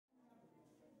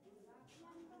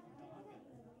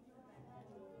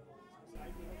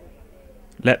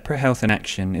Lepra Health in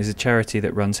Action is a charity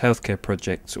that runs healthcare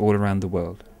projects all around the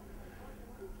world.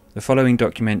 The following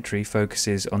documentary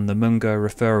focuses on the Munger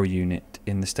Referral unit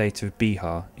in the state of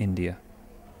Bihar, India.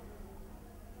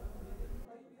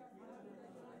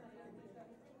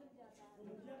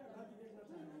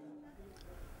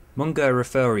 Munger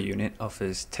Referral unit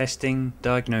offers testing,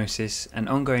 diagnosis and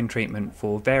ongoing treatment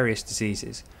for various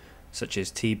diseases such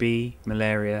as TB,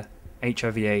 malaria,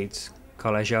 HIV/AIDS,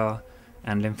 Kala-Azar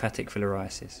and lymphatic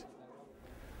filariasis.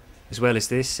 As well as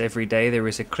this, every day there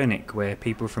is a clinic where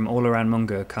people from all around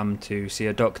Munger come to see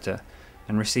a doctor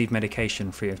and receive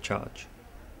medication free of charge.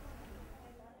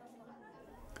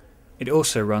 It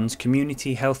also runs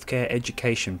community healthcare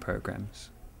education programs.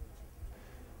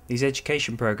 These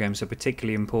education programs are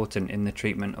particularly important in the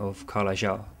treatment of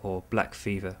Kala-Azar, or black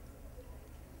fever.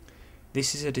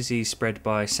 This is a disease spread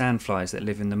by sandflies that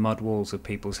live in the mud walls of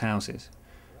people's houses.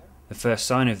 The first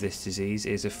sign of this disease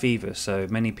is a fever, so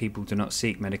many people do not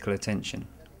seek medical attention.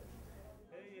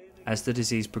 As the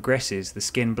disease progresses, the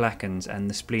skin blackens and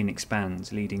the spleen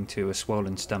expands, leading to a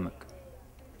swollen stomach.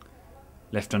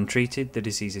 Left untreated, the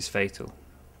disease is fatal.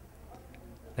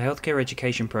 The healthcare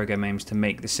education program aims to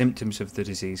make the symptoms of the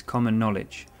disease common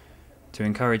knowledge, to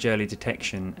encourage early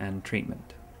detection and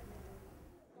treatment.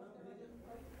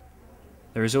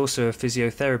 There is also a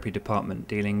physiotherapy department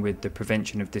dealing with the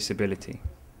prevention of disability.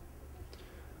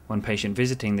 One patient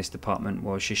visiting this department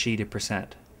was Shashida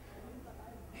Prasad.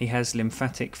 He has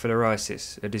lymphatic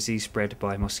filariasis, a disease spread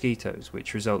by mosquitoes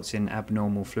which results in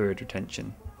abnormal fluid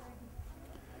retention.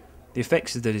 The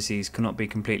effects of the disease cannot be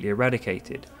completely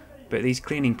eradicated, but these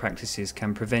cleaning practices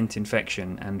can prevent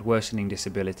infection and worsening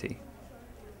disability.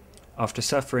 After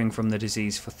suffering from the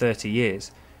disease for 30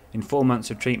 years, in 4 months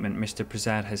of treatment Mr.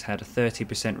 Prasad has had a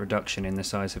 30% reduction in the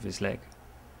size of his leg.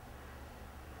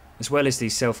 As well as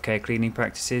these self-care cleaning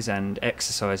practices and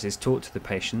exercises taught to the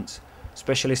patients,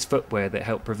 specialist footwear that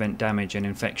help prevent damage and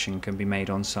infection can be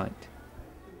made on site.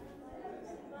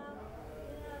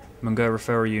 Munger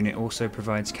Referral Unit also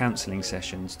provides counselling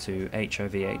sessions to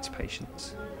HIV/AIDS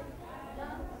patients.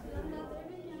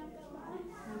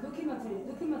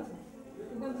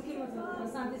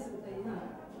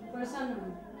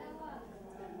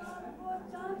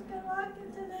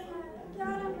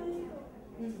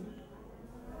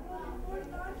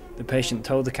 The patient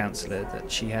told the counsellor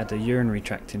that she had a urinary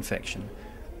tract infection,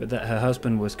 but that her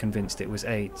husband was convinced it was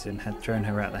AIDS and had thrown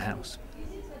her out the house.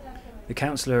 The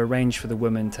counsellor arranged for the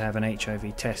woman to have an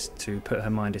HIV test to put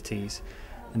her mind at ease,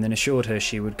 and then assured her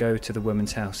she would go to the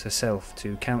woman's house herself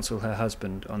to counsel her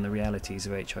husband on the realities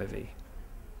of HIV.